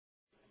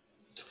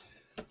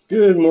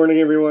Good morning,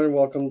 everyone, and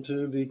welcome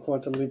to the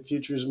Quantum Leap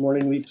Futures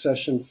Morning Leap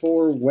session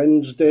for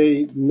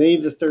Wednesday, May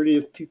the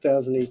 30th,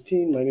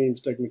 2018. My name is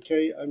Doug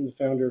McKay. I'm the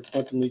founder of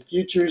Quantum Leap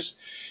Futures.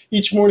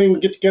 Each morning,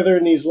 we get together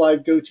in these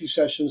live go-to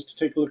sessions to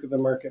take a look at the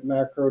market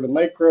macro to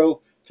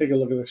micro, take a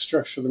look at the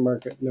structure of the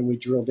market, and then we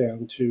drill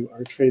down to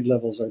our trade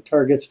levels, our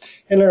targets,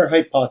 and our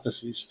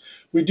hypotheses.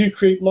 We do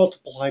create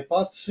multiple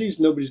hypotheses.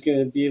 Nobody's going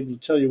to be able to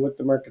tell you what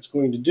the market's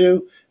going to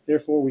do.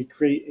 Therefore, we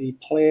create a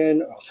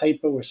plan, a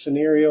hypo, a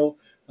scenario,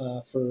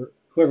 for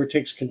whoever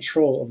takes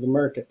control of the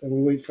market. Then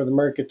we wait for the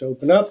market to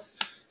open up,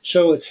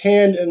 show its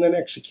hand, and then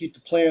execute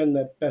the plan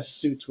that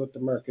best suits what the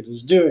market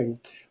is doing.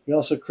 We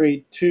also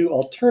create two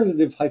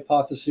alternative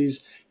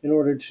hypotheses in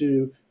order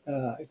to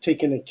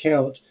take into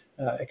account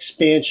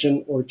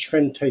expansion or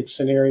trend type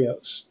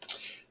scenarios.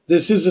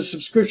 This is a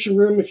subscription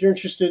room. If you're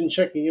interested in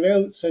checking it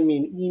out, send me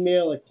an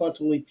email at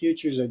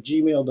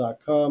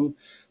quantumleapfutures@gmail.com.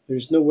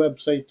 There's no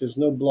website, there's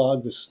no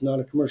blog. This is not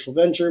a commercial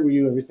venture. We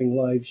do everything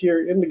live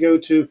here in the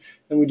go-to,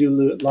 and we do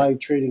live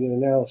trading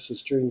and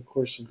analysis during the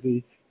course of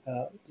the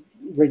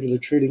regular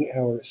trading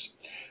hours.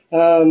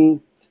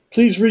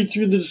 Please read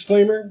through the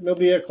disclaimer.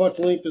 Nobody at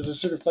Quantum Leap is a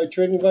certified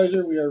trading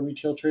advisor. We are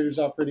retail traders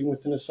operating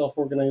within a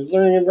self-organized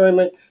learning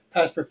environment.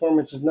 Past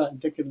performance is not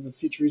indicative of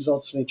future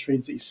results. Any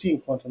trades that you see in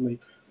Quantum Leap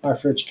are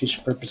for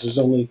education purposes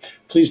only.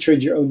 Please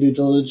trade your own due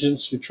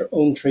diligence, your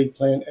own trade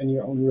plan, and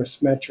your own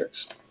risk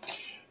metrics.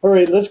 All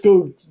right, let's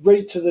go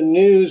right to the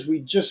news.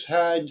 We just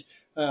had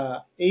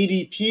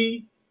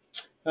ADP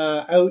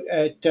out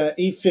at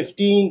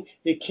 8:15.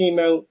 It came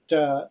out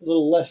a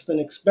little less than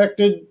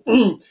expected.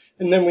 And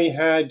then we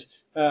had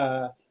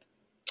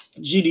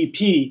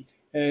GDP,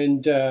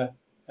 and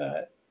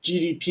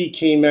GDP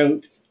came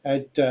out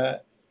at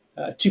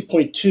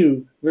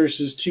 2.2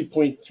 versus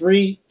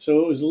 2.3,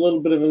 so it was a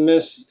little bit of a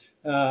miss.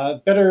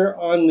 Better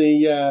on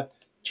the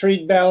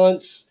trade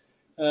balance.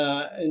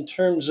 In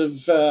terms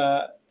of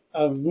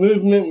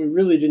movement, we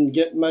really didn't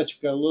get much.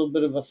 We got a little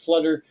bit of a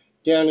flutter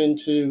down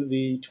into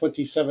the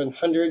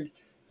 2700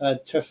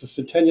 Tesla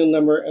Centennial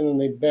number, and then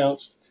they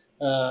bounced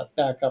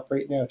back up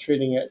right now,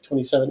 trading at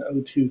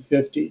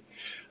 2702.50.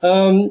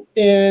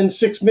 In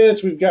 6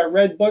 minutes, we've got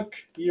Red Book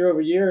year over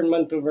year and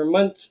month over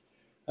month.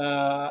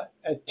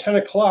 At 10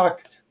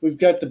 o'clock, we've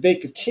got the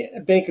Bank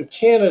of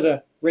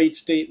Canada rate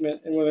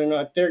statement and whether or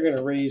not they're going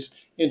to raise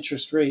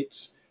interest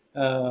rates.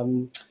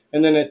 And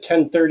then at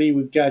 10:30,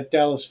 we've got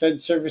Dallas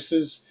Fed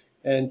Services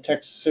and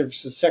Texas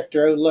Services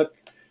Sector Outlook.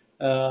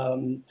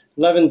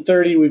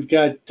 11:30, we've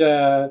got,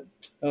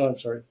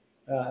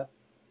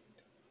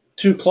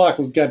 2 o'clock,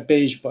 we've got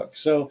Beige Book.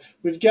 So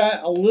we've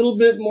got a little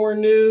bit more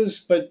news,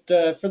 but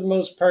for the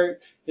most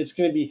part, it's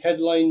going to be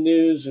headline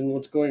news and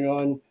what's going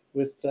on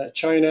with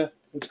China,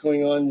 what's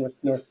going on with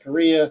North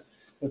Korea,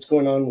 what's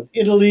going on with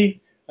Italy,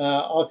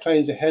 all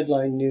kinds of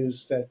headline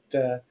news that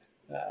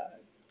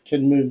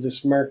can move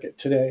this market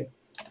today.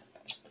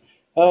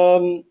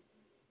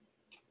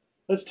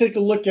 Let's take a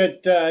look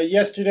at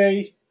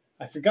yesterday.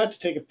 I forgot to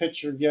take a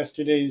picture of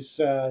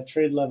yesterday's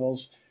trade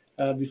levels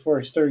before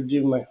I started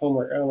doing my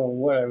homework. I don't know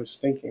what I was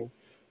thinking.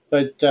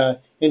 But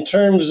in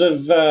terms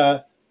of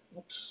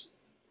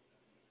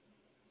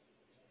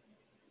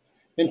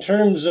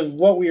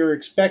what we were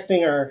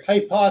expecting, our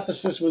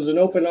hypothesis was an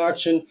open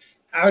auction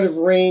out of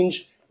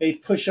range, a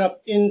push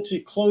up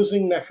into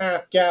closing the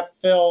half gap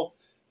fill,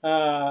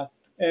 and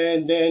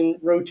then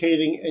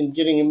rotating and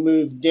getting a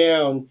move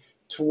down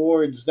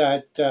towards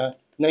that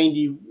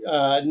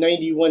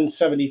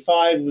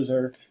 91.75 was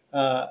our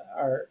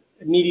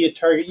immediate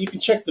target. You can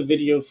check the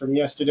video from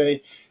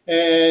yesterday.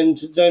 And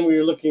then we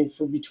were looking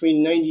for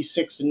between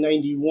 96 and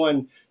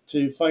 91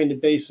 to find a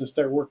base and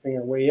start working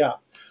our way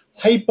up.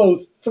 Hypo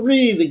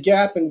 3, the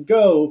gap and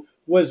go,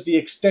 was the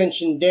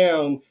extension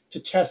down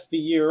to test the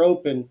year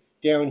open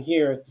down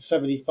here at the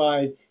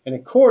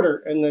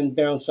 75.25 and then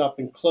bounce up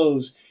and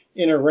close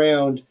in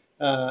around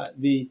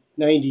the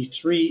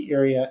 93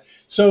 area.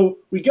 So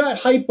we got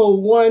Hypo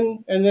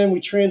 1 and then we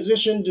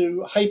transitioned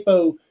to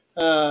Hypo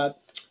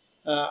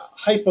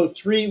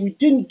 3. We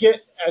didn't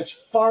get as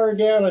far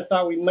down. I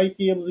thought we might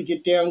be able to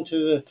get down to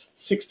the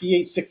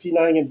 68,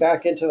 69 and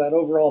back into that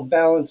overall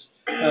balance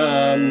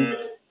on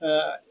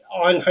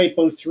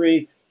Hypo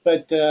 3.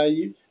 But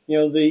they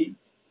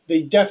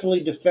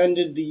definitely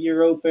defended the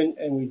year open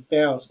and we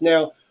bounced.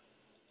 Now,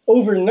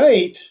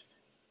 overnight,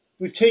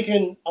 we've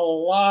taken a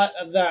lot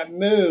of that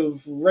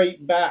move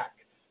right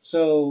back.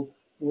 So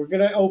we're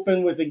going to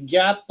open with a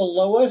gap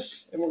below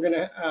us, and we're going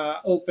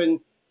to open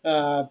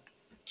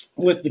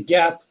with the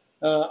gap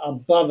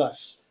above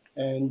us.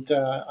 And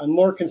I'm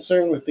more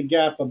concerned with the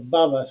gap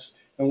above us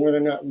and whether or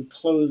not we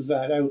close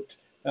that out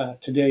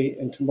today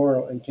and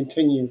tomorrow and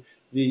continue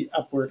the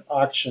upward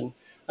auction.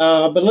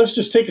 But let's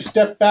just take a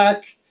step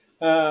back.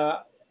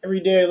 Every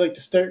day I like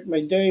to start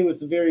my day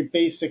with a very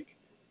basic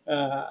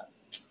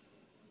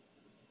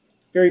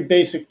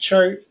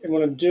chart, and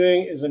what I'm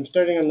doing is I'm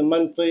starting on the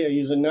monthly. I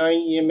use a 9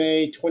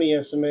 EMA,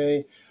 20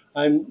 SMA.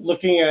 I'm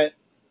looking at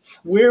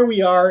where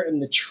we are in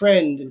the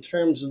trend in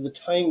terms of the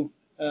time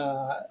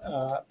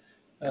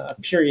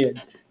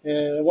period.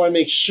 And I want to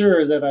make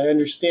sure that I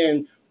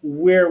understand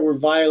where we're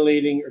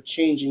violating or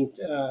changing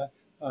the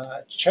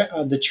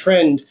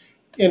trend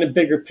in a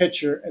bigger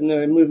picture, and then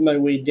I move my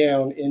way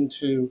down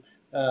into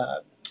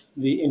the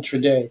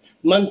intraday.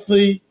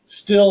 Monthly,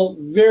 still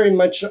very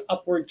much an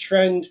upward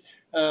trend.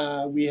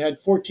 We had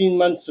 14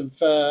 months of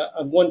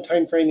one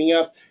time framing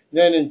up.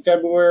 Then in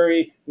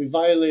February, we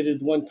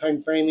violated one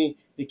time framing.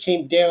 It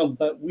came down,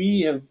 but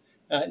we have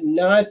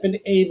not been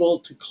able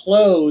to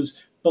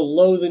close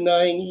below the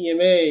 9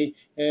 EMA,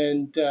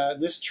 and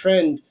this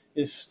trend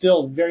is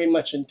still very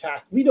much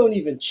intact. We don't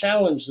even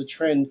challenge the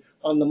trend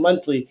on the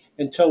monthly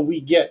until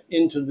we get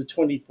into the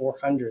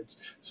 2400s.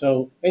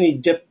 So any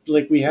dip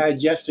like we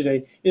had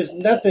yesterday is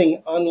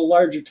nothing on the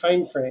larger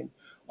time frame.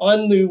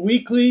 On the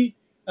weekly,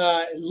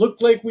 it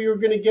looked like we were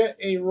going to get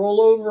a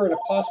rollover and a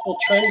possible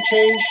trend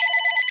change.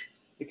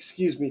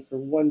 Excuse me for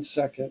 1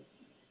 second.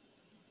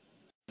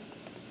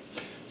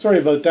 Sorry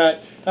about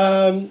that.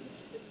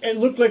 It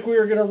looked like we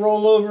were going to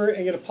roll over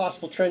and get a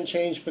possible trend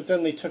change, but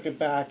then they took it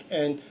back.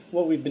 And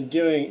what we've been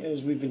doing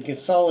is we've been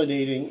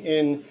consolidating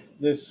in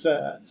this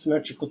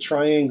symmetrical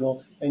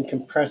triangle and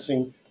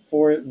compressing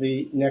for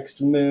the next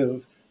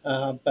move.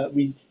 But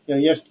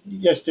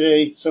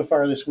yesterday, so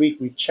far this week,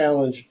 we've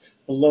challenged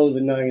below the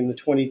 9 and the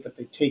 20, but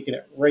they've taken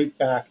it right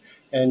back,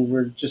 and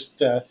we're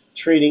just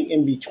trading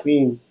in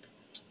between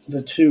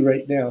the two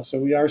right now. So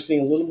we are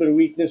seeing a little bit of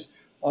weakness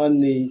on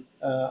the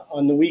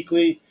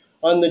weekly.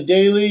 On the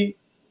daily,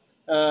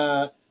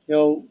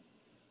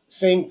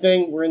 same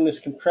thing. We're in this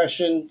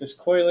compression, this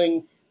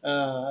coiling.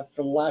 For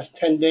the last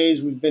 10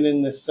 days, we've been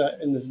in this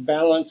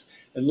balance.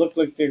 It looked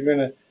like they're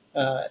going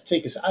to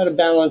take us out of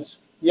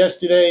balance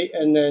yesterday,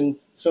 and then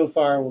so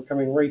far we're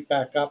coming right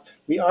back up.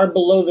 We are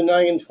below the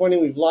 9 and 20.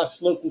 We've lost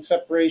slope and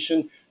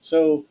separation,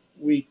 so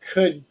we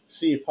could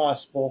see a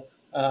possible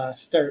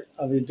start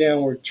of a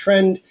downward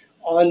trend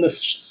on the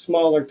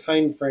smaller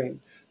time frame.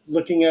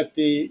 Looking at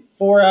the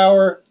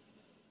 4-hour,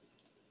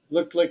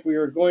 looked like we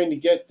were going to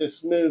get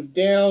this move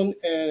down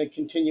and a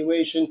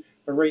continuation,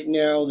 but right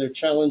now they're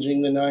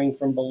challenging the 9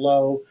 from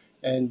below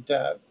and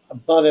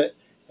above it,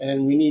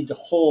 and we need to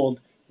hold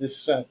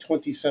this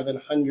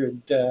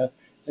 2700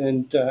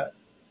 and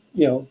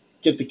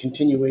get the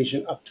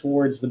continuation up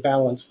towards the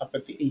balance up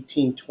at the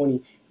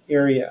 1820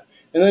 area.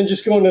 And then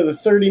just going to the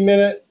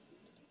 30-minute,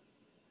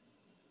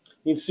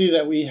 you can see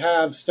that we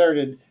have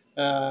started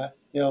an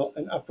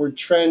upward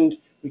trend.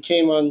 We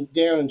came on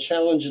down and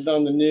challenged it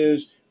on the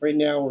news. Right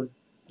now we're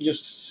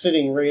just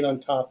sitting right on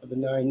top of the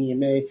 9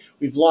 EMA.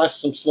 We've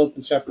lost some slope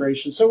and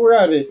separation, so we're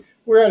at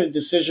a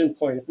decision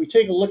point. If we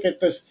take a look at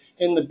this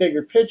in the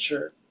bigger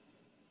picture,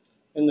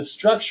 in the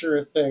structure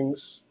of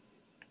things,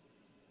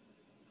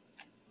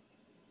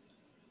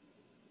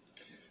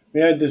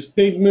 we had this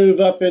big move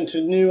up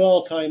into new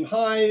all-time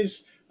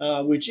highs,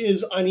 which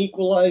is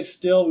unequalized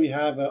still. We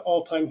have an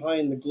all-time high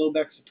in the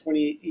Globex at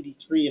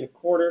 28.83 and a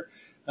quarter,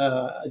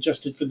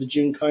 adjusted for the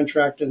June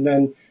contract, and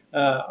then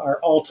our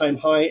all-time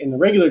high in the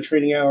regular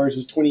trading hours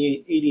is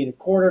 28.80 and a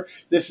quarter.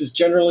 This is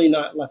generally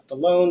not left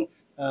alone.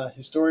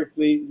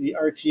 Historically, the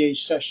RTH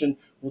session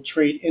will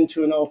trade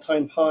into an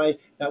all-time high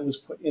that was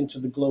put into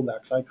the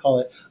Globex. I call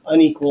it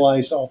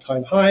unequalized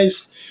all-time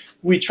highs.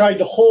 We tried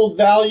to hold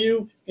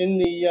value in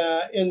the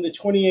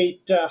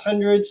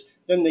 2800s,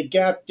 then they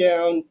gapped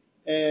down,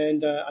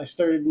 and I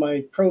started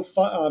my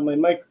profile, my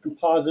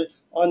microcomposite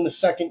on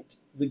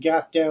the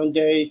gap down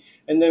day,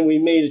 and then we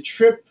made a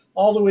trip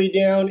all the way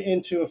down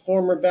into a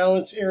former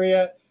balance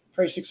area,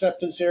 price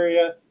acceptance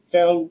area,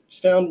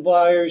 found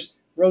buyers,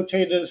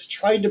 rotated us,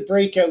 tried to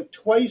break out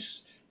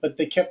twice, but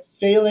they kept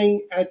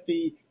failing at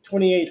the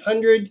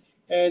 2800,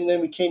 and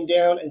then we came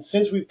down, and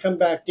since we've come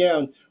back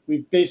down,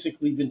 we've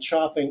basically been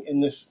chopping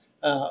in this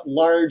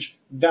large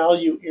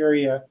value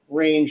area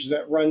range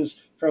that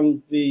runs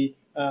from the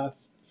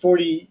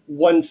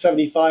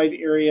 4175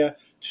 area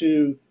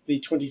to the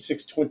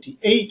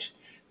 2628.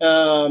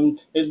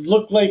 It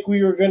looked like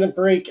we were going to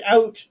break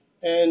out,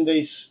 and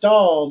they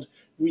stalled.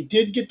 We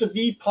did get the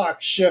VPOC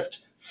shift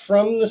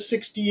from the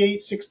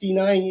 68,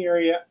 69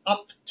 area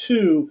up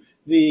to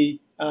the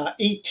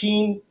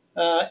 18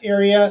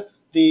 area.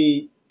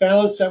 The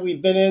balance that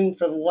we've been in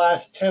for the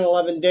last 10,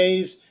 11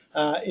 days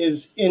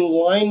is in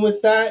line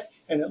with that,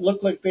 and it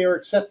looked like they were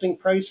accepting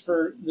price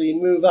for the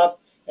move up.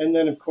 And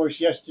then, of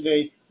course,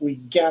 yesterday we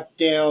gapped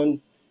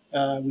down.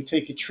 We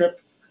take a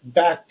trip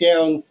back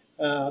down,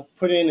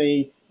 put in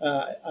a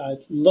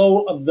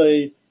low of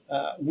the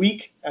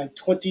week at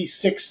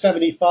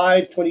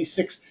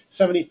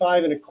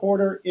 26.75 and a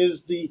quarter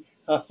is the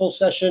full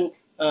session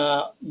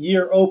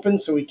year open.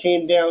 So we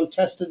came down,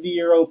 tested the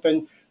year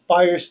open,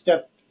 buyer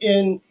stepped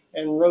in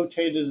and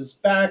rotated us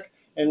back.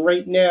 And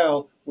right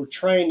now we're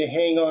trying to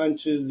hang on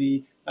to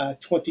the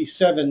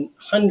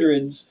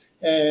 2700s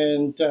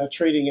and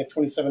trading at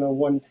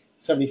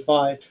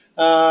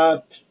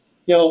 2701.75.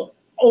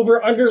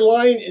 Over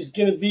underline is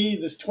going to be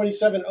this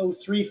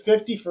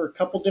 2703.50 for a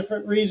couple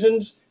different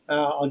reasons.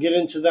 I'll get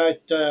into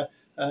that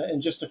in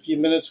just a few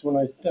minutes when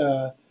I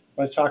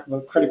talk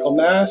about critical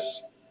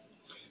mass.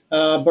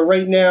 But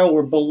right now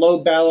we're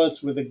below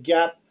balance with a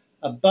gap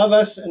above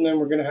us, and then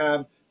we're going to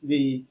have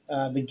the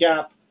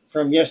gap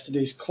from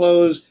yesterday's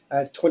close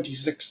at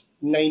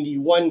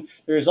 26.91.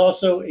 There's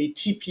also a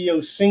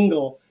TPO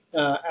single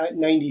at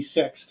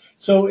 96.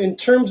 So in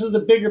terms of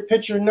the bigger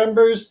picture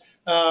numbers,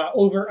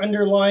 over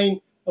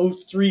underline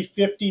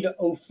 0350 to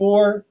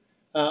 04.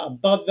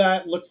 Above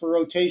that, look for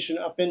rotation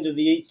up into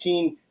the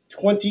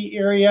 1820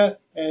 area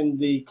and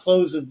the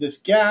close of this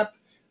gap.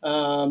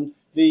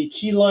 The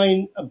key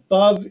line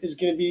above is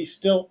going to be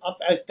still up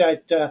at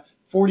that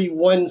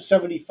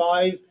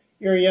 4175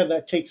 area.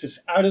 That takes us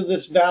out of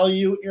this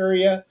value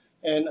area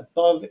and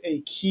above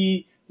a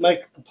key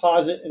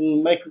microcomposite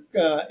and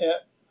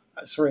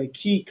a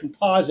key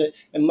composite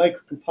and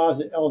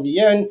microcomposite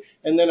LVN,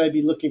 and then I'd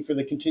be looking for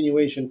the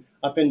continuation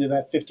up into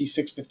that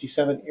 56,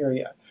 57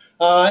 area.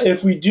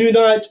 If we do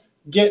not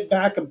get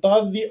back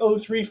above the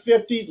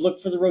 0350, look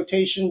for the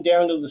rotation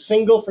down to the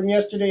single from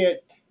yesterday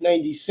at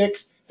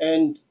 96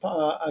 and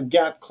a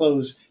gap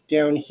close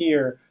down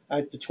here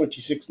at the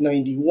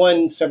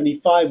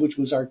 26.91.75, which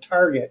was our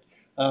target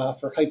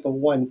for hypo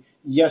 1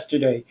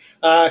 yesterday.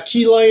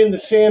 Key line in the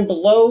sand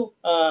below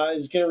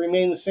is going to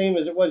remain the same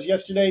as it was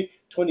yesterday,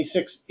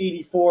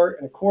 26.84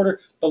 and a quarter.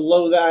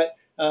 Below that,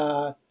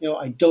 I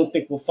don't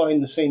think we'll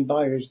find the same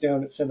buyers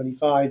down at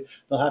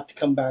 75. They'll have to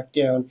come back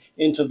down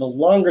into the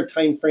longer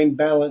time frame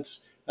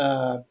balance,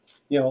 that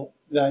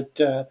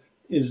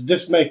is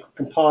this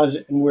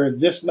microcomposite, and where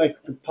this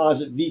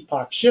microcomposite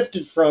VPOC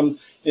shifted from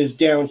is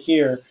down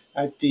here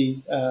at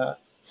the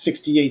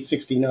 68,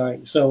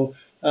 69. So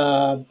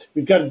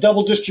we've got a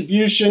double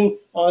distribution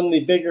on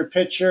the bigger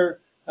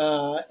picture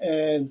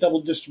and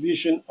double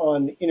distribution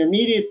on the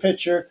intermediate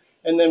picture,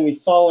 and then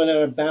we've fallen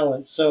out of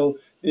balance. So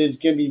it's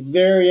going to be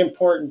very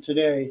important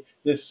today,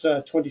 this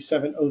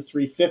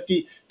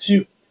 27.0350.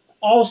 To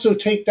also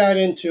take that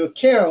into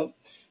account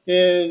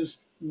is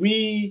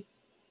we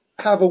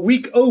have a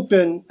week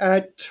open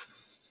at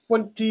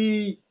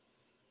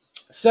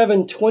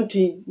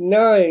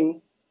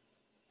 27.29.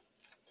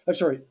 I'm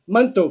sorry,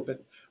 month open.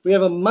 We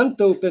have a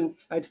month open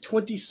at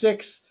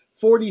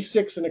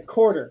 26.46 and a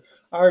quarter.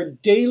 Our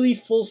daily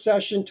full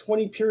session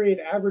 20 period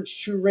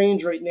average true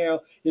range right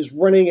now is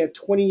running at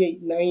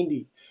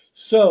 28.90.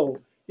 So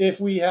if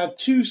we have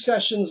 2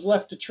 sessions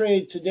left to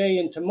trade today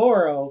and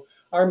tomorrow,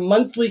 our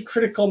monthly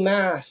critical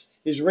mass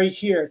is right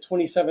here at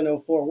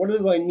 27.04. What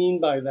do I mean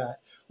by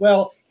that?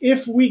 Well,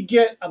 if we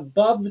get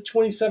above the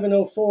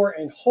 27.04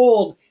 and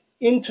hold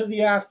into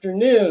the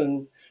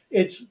afternoon,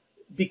 it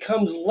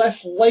becomes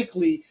less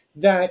likely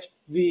that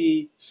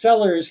the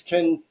sellers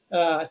can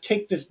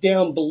take this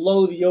down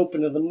below the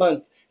open of the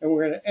month, and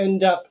we're going to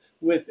end up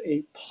with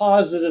a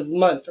positive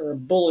month or a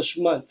bullish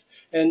month.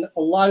 And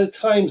a lot of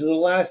times in the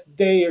last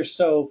day or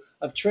so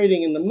of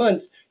trading in the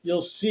month,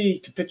 you'll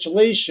see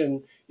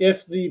capitulation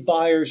if the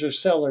buyers or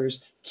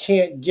sellers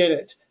can't get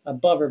it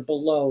above or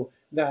below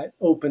that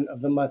open of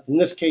the month. In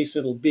this case,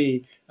 it'll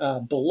be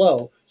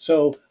below.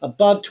 So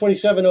above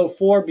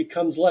 27.04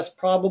 becomes less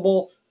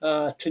probable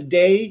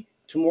today.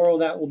 Tomorrow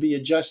that will be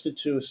adjusted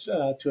to a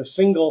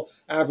single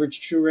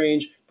average true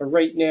range. But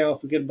right now,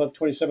 if we get above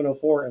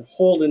 27.04 and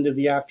hold into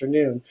the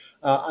afternoon,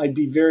 I'd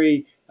be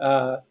very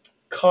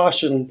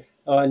cautious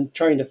on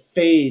trying to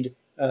fade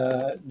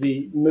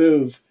the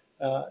move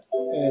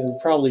and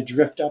probably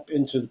drift up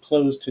into the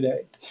close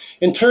today.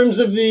 In terms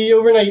of the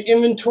overnight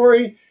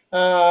inventory,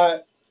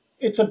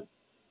 it's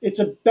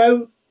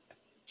about,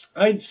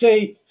 I'd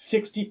say,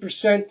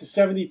 60% to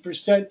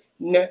 70%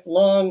 net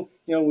long.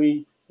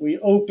 We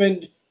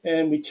opened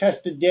and we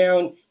tested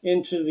down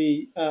into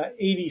the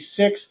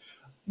 86.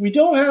 We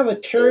don't have a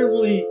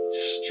terribly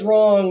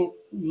strong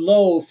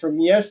low from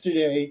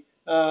yesterday.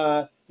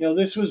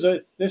 This was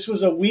a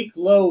weak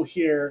low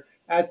here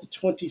at the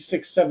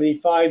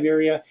 26.75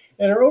 area,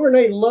 and our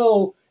overnight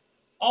low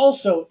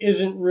also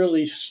isn't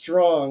really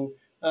strong.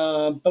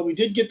 But we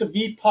did get the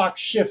VPOC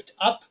shift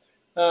up.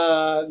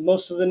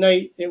 Most of the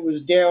night it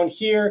was down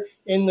here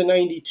in the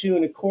 92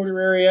 and a quarter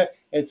area.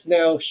 It's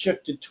now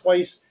shifted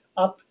twice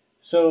up.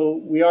 So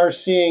we are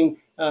seeing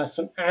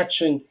some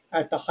action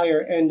at the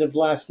higher end of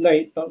last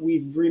night, but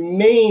we've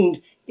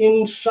remained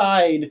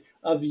inside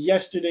of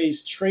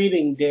yesterday's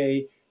trading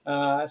day.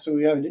 So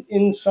we have an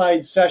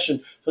inside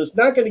session. So it's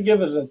not going to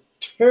give us a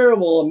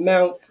terrible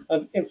amount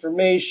of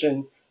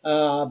information,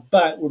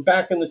 but we're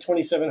back in the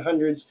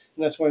 2700s,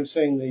 and that's why I'm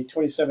saying the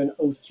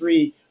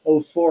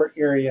 27.03.04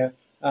 area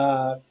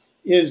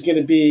is going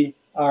to be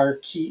our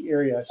key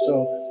area.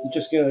 So I'm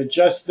just going to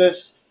adjust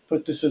this,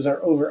 put this as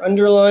our over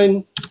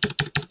underline.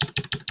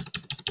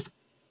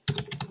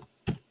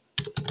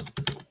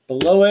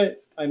 Below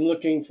it, I'm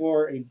looking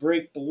for a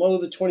break below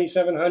the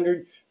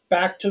 2700,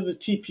 back to the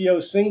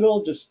TPO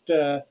single. Just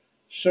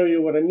show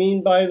you what I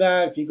mean by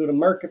that. If you go to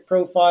market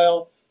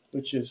profile,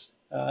 which is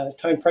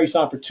time price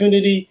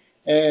opportunity,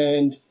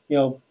 and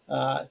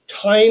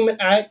time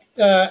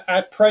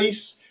at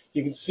price,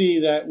 you can see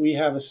that we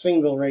have a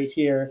single right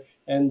here,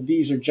 and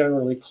these are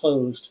generally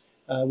closed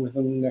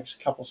within the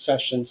next couple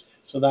sessions.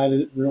 So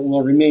that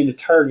will remain a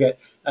target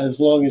as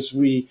long as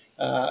we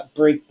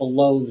break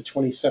below the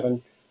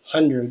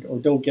 2700 or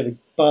don't get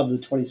above the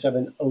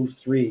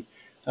 2703.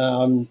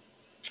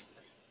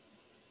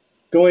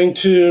 Going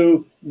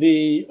to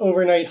the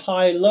overnight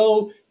high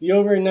low, the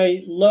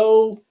overnight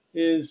low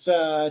is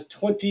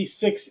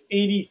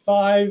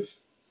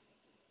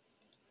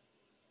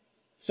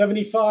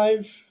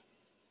 2685.75.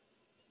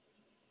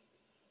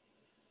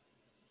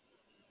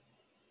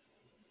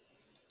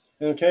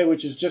 Okay,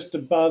 which is just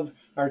above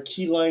our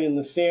key line in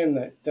the sand,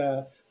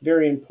 that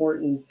very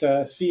important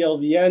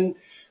CLVN.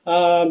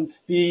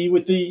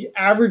 With the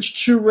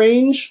average true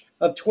range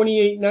of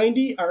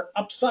 2890, our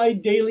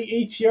upside daily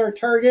ATR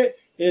target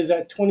is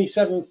at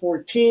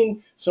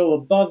 2714. So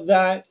above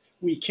that,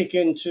 we kick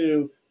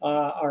into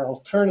our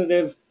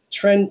alternative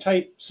trend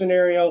type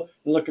scenario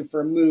and looking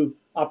for a move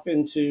up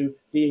into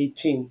the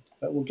 18.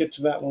 But we'll get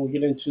to that when we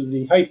get into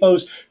the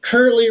hypos.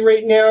 Currently,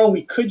 right now,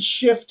 we could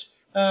shift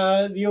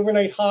the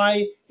overnight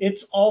high.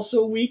 It's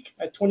also weak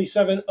at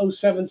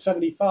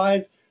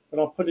 2707.75, but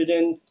I'll put it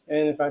in,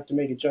 and if I have to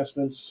make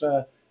adjustments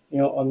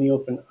on the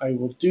open, I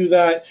will do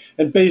that.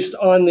 And based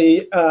on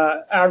the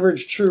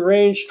average true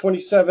range,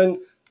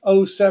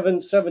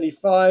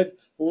 2707.75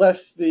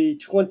 less the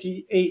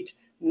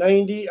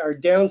 2890, our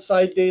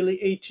downside daily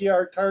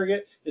ATR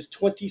target is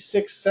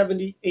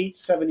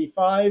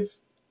 2678.75.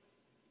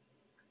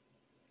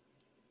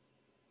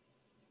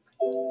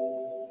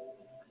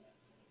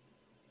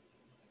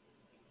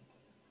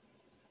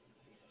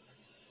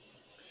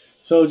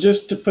 So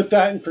just to put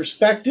that in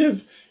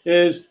perspective,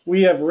 is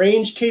we have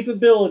range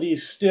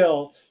capabilities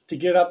still to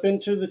get up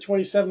into the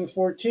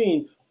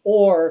 2714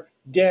 or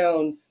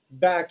down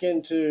back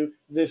into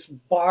this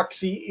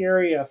boxy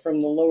area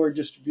from the lower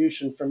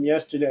distribution from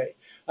yesterday.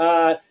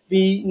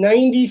 The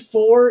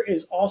 94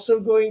 is also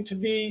going to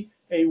be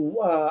a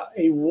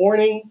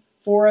warning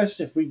for us.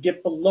 If we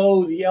get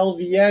below the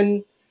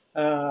LVN,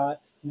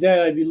 then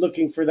I'd be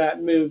looking for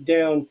that move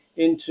down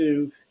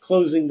into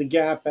closing the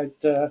gap at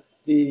the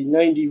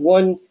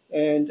 91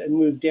 and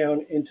move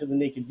down into the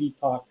naked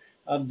VPOC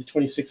of the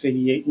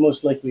 2688.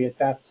 Most likely at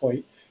that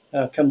point,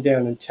 come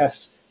down and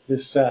test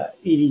this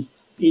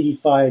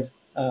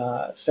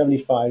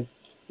 85.75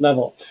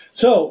 level.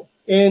 So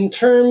in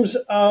terms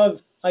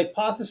of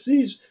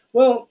hypotheses,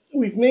 well,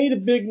 we've made a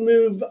big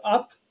move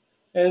up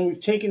and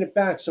we've taken it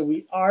back. So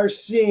we are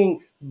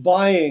seeing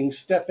buying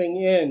stepping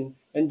in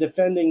and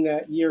defending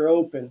that year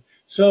open.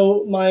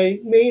 So my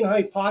main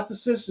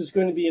hypothesis is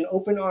going to be an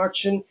open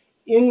auction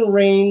in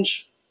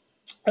range,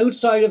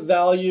 outside of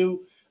value,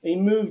 a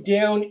move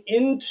down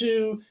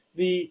into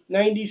the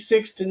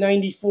 96 to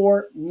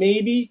 94,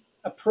 maybe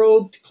a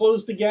probe to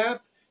close the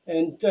gap,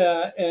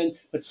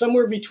 but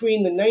somewhere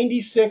between the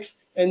 96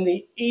 and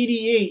the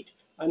 88,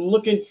 I'm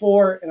looking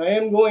for, and I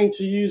am going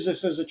to use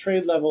this as a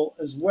trade level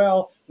as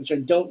well, which I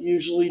don't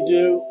usually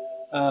do.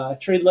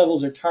 Trade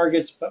levels are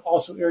targets, but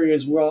also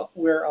areas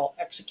where I'll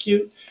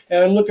execute.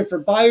 And I'm looking for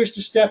buyers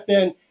to step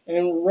in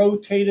and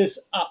rotate us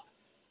up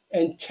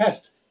and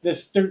test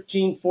this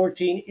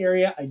 13-14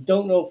 area. I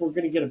don't know if we're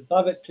going to get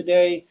above it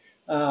today,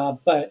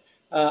 but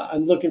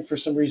I'm looking for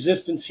some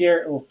resistance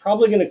here, and we're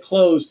probably going to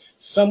close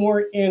somewhere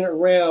in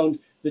around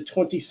the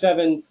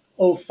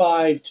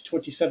 2705 to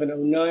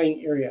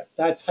 2709 area.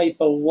 That's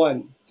hypo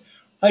 1.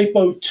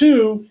 Hypo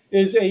 2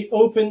 is a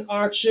open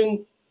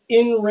auction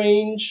in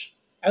range,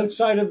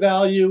 outside of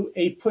value,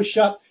 a push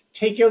up,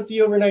 take out the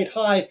overnight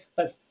high,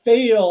 but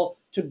fail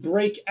to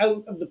break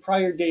out of the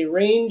prior day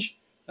range.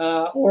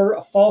 Or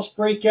a false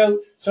breakout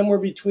somewhere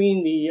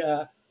between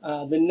the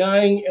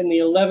 9 and the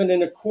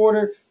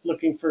 11.25,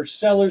 looking for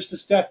sellers to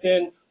step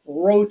in,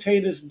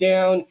 rotate us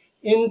down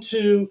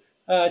into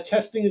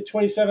testing the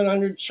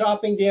 2700,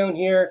 chopping down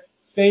here,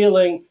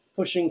 failing,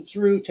 pushing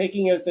through,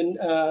 taking out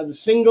the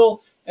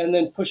single, and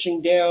then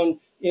pushing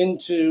down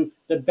into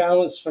the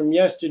balance from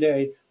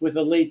yesterday with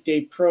a late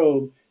day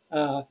probe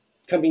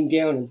coming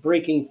down and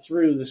breaking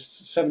through the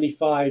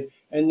 75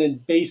 and then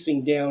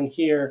basing down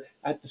here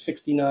at the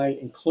 69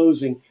 and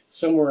closing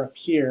somewhere up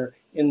here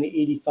in the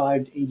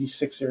 85 to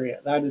 86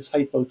 area. That is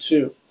hypo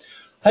 2.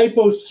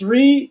 Hypo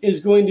 3 is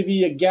going to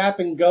be a gap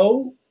and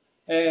go,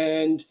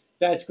 and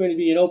that's going to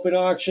be an open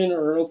auction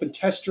or an open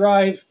test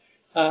drive.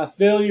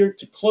 Failure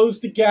to close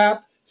the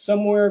gap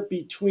somewhere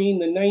between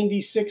the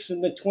 96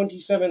 and the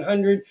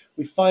 2700.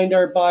 We find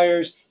our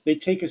buyers. They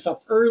take us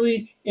up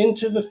early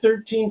into the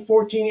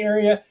 13-14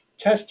 area,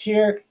 test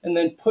here, and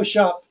then push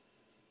up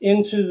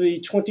into the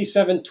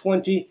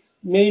 2720,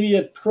 maybe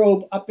a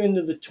probe up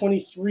into the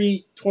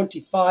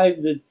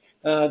 2325,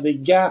 the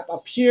gap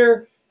up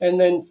here, and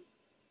then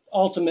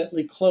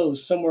ultimately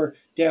close somewhere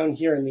down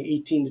here in the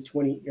 18 to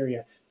 20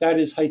 area. That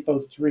is hypo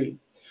 3.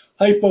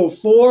 Hypo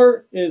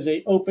 4 is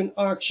a open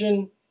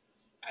auction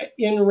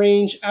in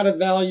range, out of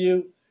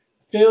value,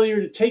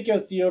 failure to take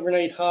out the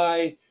overnight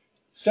high,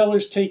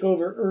 sellers take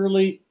over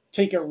early,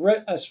 take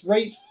us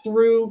right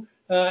through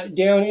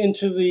down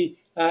into the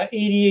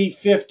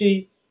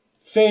 88.50,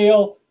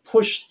 fail,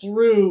 push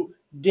through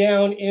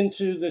down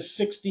into the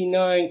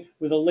 69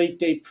 with a late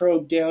day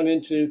probe down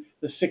into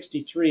the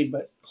 63,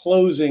 but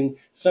closing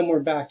somewhere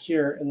back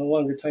here in the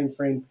longer time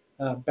frame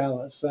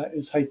balance. That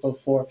is hypo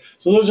 4.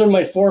 So those are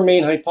my four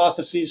main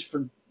hypotheses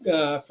for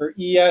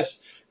ES.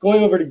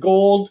 Going over to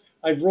gold,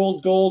 I've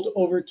rolled gold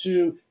over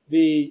to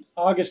the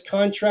August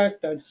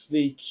contract. That's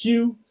the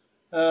Q,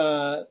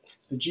 the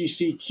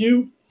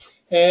GCQ,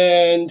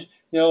 and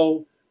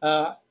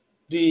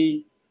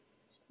the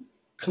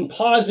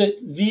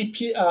composite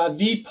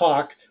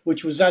VPOC,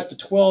 which was at the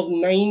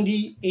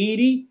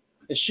 1290.80,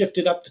 has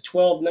shifted up to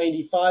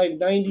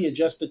 1295.90,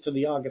 adjusted to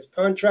the August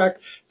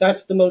contract.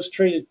 That's the most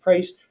traded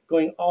price,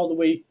 going all the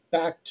way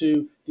back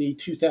to the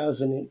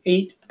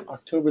 2008,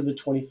 October the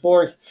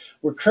 24th.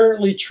 We're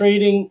currently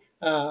trading,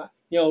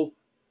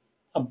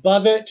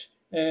 above it,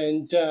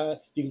 and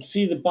you can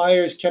see the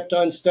buyers kept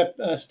on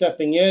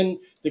stepping in.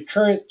 The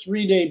current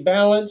 3-day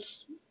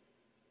balance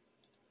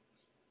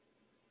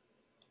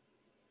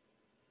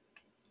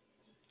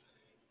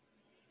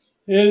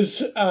is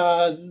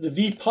the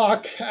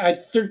VPOC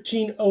at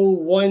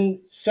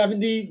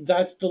 1301.70.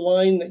 That's the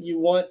line that you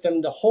want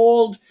them to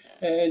hold,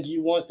 and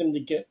you want them to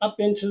get up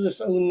into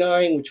this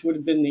 09, which would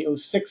have been the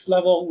 06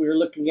 level we were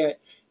looking at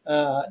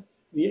in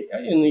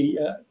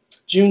the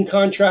June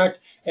contract.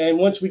 And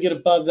once we get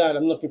above that,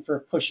 I'm looking for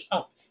a push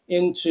up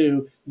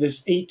into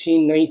this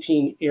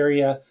 1819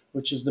 area,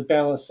 which is the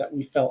balance that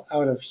we fell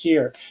out of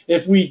here.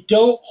 If we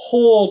don't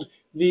hold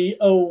the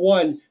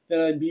 01, then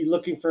I'd be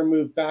looking for a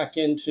move back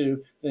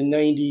into the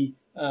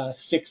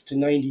 96 to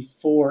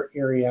 94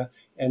 area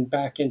and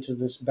back into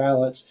this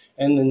balance.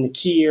 And then the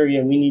key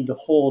area we need to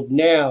hold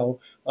now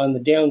on the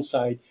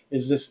downside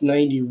is this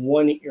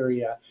 91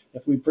 area.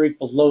 If we break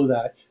below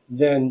that,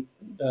 then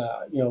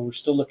we're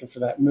still looking for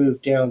that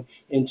move down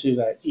into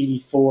that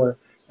 84,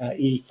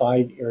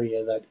 85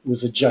 area that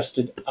was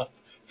adjusted up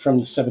from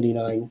the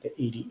 79 to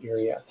 80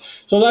 area.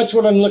 So that's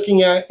what I'm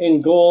looking at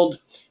in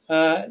gold.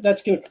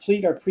 That's going to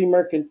complete our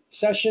pre-market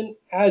session.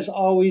 As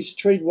always,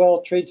 trade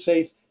well, trade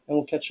safe, and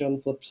we'll catch you on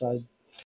the flip side.